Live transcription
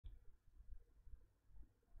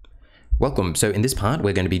Welcome. So in this part,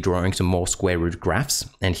 we're going to be drawing some more square root graphs.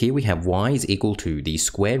 And here we have y is equal to the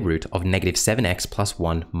square root of negative 7x plus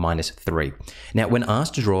 1 minus 3. Now, when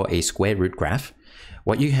asked to draw a square root graph,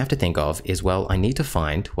 what you have to think of is, well, I need to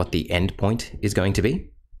find what the end point is going to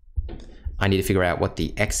be. I need to figure out what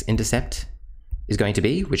the x-intercept is going to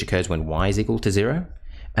be, which occurs when y is equal to 0.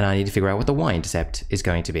 And I need to figure out what the y-intercept is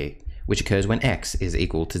going to be, which occurs when x is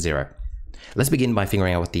equal to 0. Let's begin by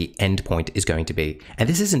figuring out what the end point is going to be. And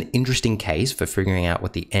this is an interesting case for figuring out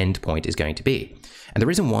what the end point is going to be. And the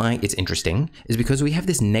reason why it's interesting is because we have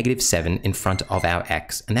this negative 7 in front of our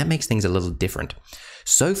x, and that makes things a little different.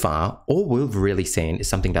 So far, all we've really seen is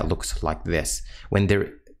something that looks like this, when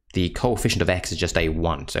the coefficient of x is just a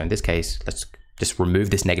 1. So in this case, let's just remove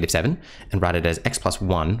this negative 7 and write it as x plus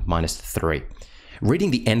 1 minus 3.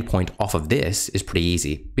 Reading the endpoint off of this is pretty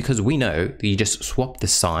easy because we know that you just swap the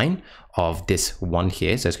sign of this 1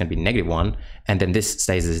 here, so it's going to be negative 1, and then this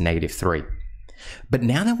stays as negative 3. But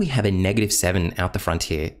now that we have a negative 7 out the front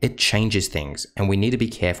here, it changes things, and we need to be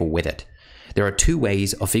careful with it. There are two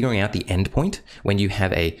ways of figuring out the endpoint when you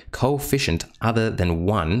have a coefficient other than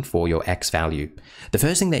 1 for your x value. The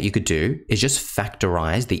first thing that you could do is just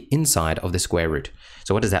factorize the inside of the square root.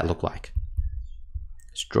 So what does that look like?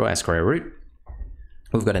 Let's draw our square root.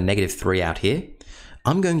 We've got a negative 3 out here.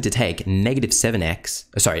 I'm going to take negative 7x,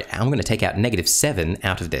 I'm going to take out negative 7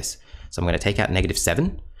 out of this. So I'm going to take out negative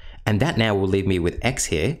 7, and that now will leave me with x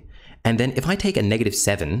here. And then if I take a negative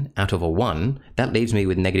 7 out of a 1, that leaves me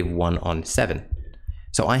with negative 1 on 7.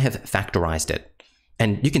 So I have factorized it.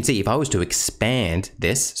 And you can see if I was to expand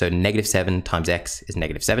this, so negative 7 times x is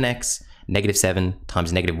negative 7x, negative 7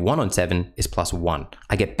 times negative 1 on 7 is plus 1.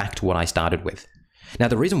 I get back to what I started with. Now,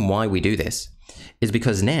 the reason why we do this is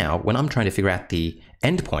because now when I'm trying to figure out the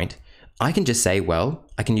endpoint, I can just say, well,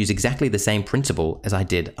 I can use exactly the same principle as I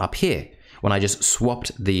did up here when I just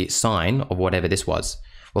swapped the sign of whatever this was.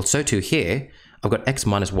 Well, so too here, I've got x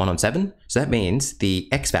minus 1 on 7. So that means the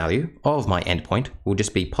x value of my endpoint will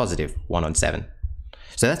just be positive 1 on 7.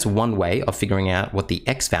 So that's one way of figuring out what the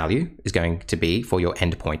x value is going to be for your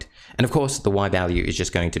endpoint. And of course, the y value is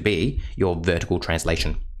just going to be your vertical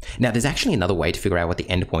translation. Now, there's actually another way to figure out what the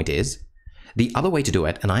endpoint is. The other way to do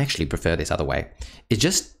it, and I actually prefer this other way, is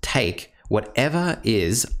just take whatever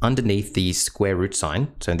is underneath the square root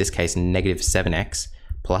sign, so in this case, negative 7x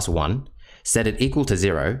plus 1, set it equal to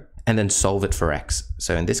 0, and then solve it for x.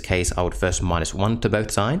 So in this case, I would first minus 1 to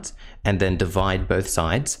both sides, and then divide both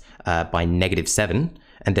sides by negative 7,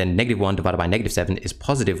 and then negative 1 divided by negative 7 is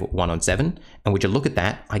positive 1 on 7, and would you look at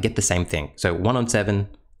that, I get the same thing. So 1 on 7,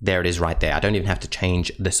 there it is right there. I don't even have to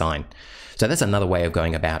change the sign. So that's another way of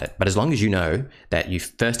going about it. But as long as you know that you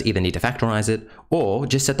first either need to factorize it or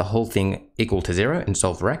just set the whole thing equal to 0 and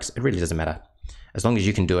solve for x, it really doesn't matter. As long as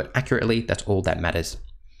you can do it accurately, that's all that matters.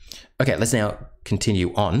 Okay, let's now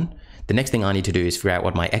continue on. The next thing I need to do is figure out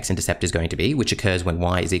what my x-intercept is going to be, which occurs when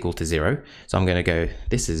y is equal to 0. So I'm going to go,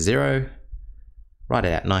 this is 0, write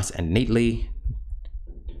it out nice and neatly.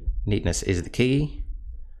 Neatness is the key.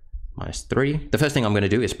 Minus 3. The first thing I'm going to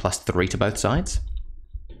do is plus 3 to both sides.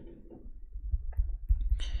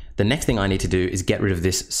 The next thing I need to do is get rid of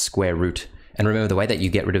this square root. And remember, the way that you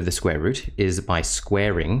get rid of the square root is by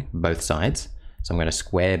squaring both sides. So I'm going to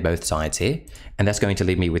square both sides here. And that's going to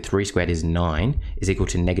leave me with 3 squared is 9 is equal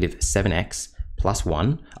to negative 7x plus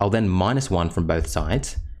 1. I'll then minus 1 from both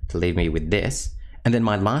sides to leave me with this. And then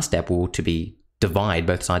my last step will to be divide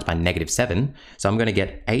both sides by negative 7. So I'm going to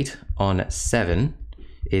get 8 on 7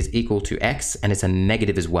 is equal to x, and it's a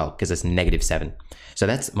negative as well because it's negative 7. So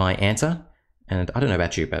that's my answer. And I don't know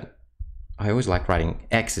about you, but I always like writing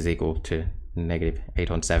x is equal to negative 8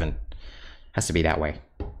 on 7. Has to be that way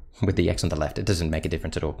with the x on the left. It doesn't make a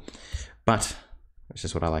difference at all. But it's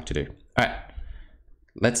just what I like to do. All right,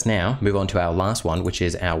 let's now move on to our last one, which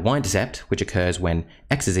is our y-intercept, which occurs when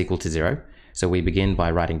x is equal to 0. So we begin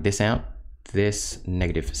by writing this out. This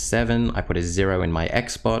negative 7, I put a 0 in my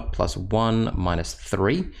x spot, plus 1 minus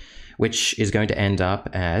 3, which is going to end up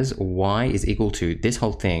as y is equal to this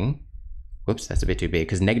whole thing. Whoops, that's a bit too big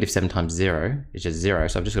because negative 7 times 0 is just 0.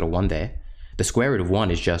 So I've just got a 1 there. The square root of 1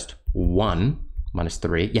 is just 1 minus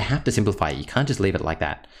 3. You have to simplify it. You can't just leave it like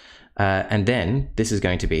that. And then this is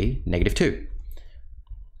going to be negative 2.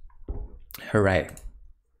 Hooray.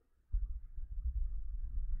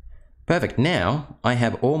 Perfect. Now I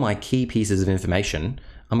have all my key pieces of information.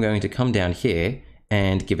 I'm going to come down here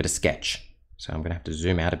and give it a sketch. So I'm going to have to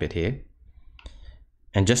zoom out a bit here.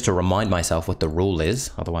 And just to remind myself what the rule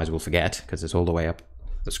is, otherwise we'll forget because it's all the way up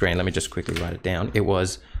the screen. Let me just quickly write it down. It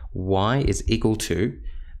was y is equal to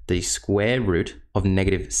the square root of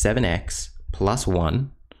negative 7x plus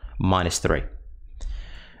 1 minus 3.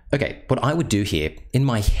 Okay, what I would do here, in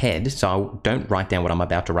my head, so I don't write down what I'm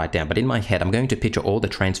about to write down, but in my head, I'm going to picture all the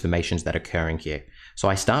transformations that are occurring here. So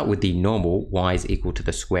I start with the normal y is equal to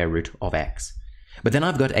the square root of x. But then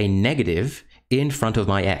I've got a negative in front of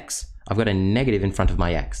my x. I've got a negative in front of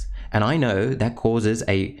my x. And I know that causes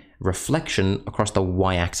a reflection across the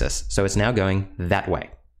y-axis. So it's now going that way.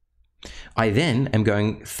 I then am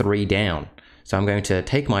going 3 down. So I'm going to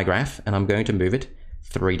take my graph and I'm going to move it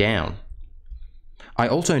 3 down. I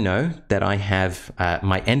also know that I have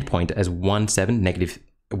my endpoint as 1 on 7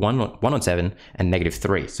 and negative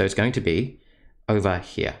 3. So it's going to be over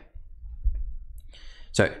here.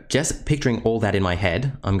 So just picturing all that in my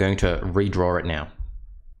head, I'm going to redraw it now.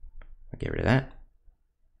 I'll get rid of that.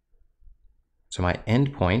 So my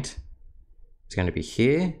endpoint is going to be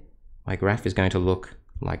here. My graph is going to look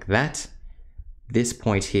like that. This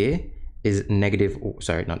point here is negative,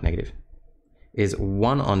 sorry, not negative, is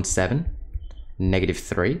 1 on 7, negative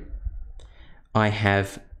 3. I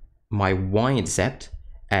have my y-intercept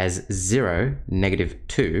as 0, negative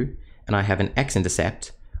 2, and I have an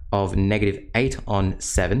x-intercept of negative 8 on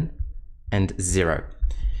 7 and 0.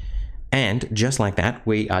 And just like that,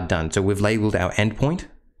 we are done. So we've labeled our endpoint,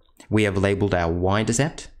 we have labeled our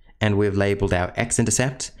y-intercept, and we've labeled our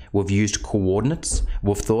x-intercept. We've used coordinates.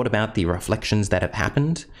 We've thought about the reflections that have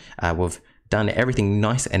happened. We've done everything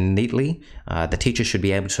nice and neatly. The teacher should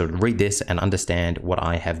be able to read this and understand what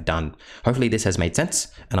I have done. Hopefully this has made sense,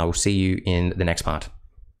 and I will see you in the next part.